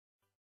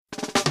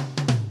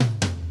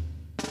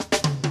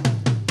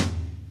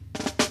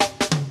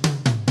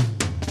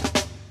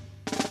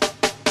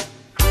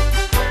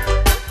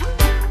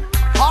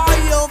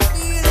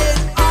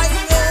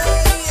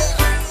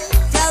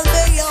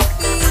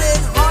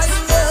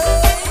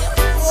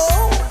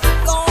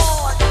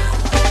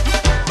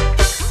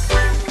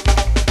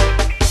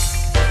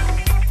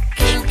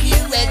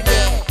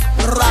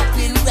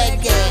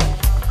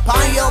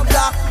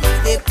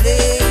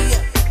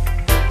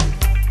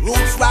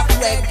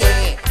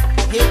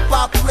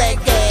rock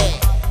reggae.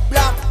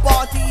 Block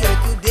party here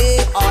today,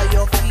 are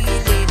you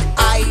feeling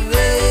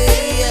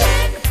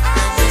irate?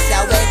 And this a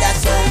weather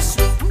so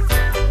sweet,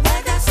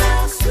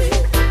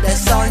 the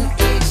sun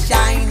is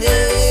shining.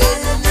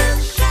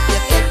 You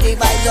get the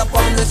vibes up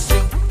on the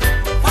street,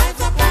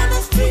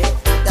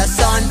 the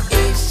sun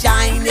is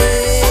shining.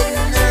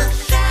 And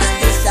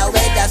this a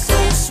weather so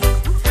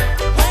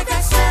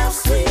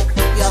sweet,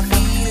 you're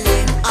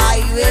feeling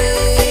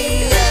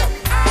irate.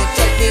 You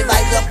check the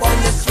vibes up on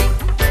the street.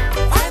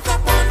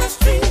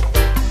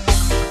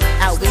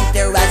 Our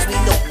winter as we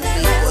know,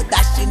 we go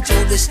dashing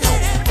through the snow.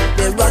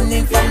 We're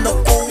running from the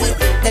cold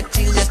that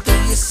chills to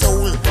your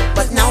soul.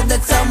 But now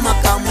that summer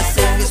come, a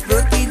say it's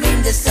working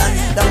in the sun.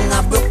 Down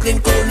a Brooklyn,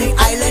 Coney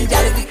Island,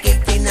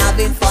 jollificating,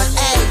 having fun.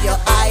 Hey, you're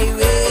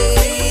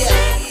irate.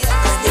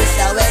 And this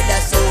a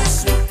weather so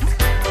sweet.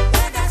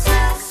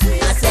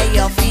 I say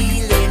you're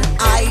feeling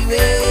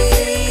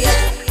irate.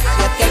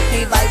 You get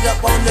the vibes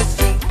up on the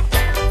street.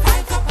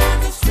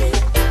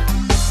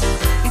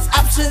 It's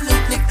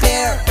absolutely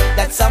clear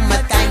that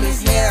summertime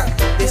is here.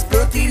 There's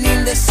protein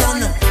in the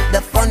sun,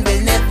 the fun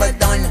will never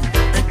done.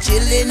 And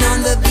chilling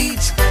on the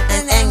beach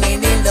and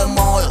hanging in the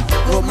mall.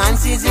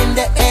 Romance is in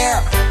the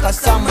air, cause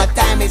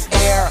summertime is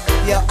here.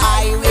 You're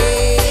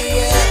irate.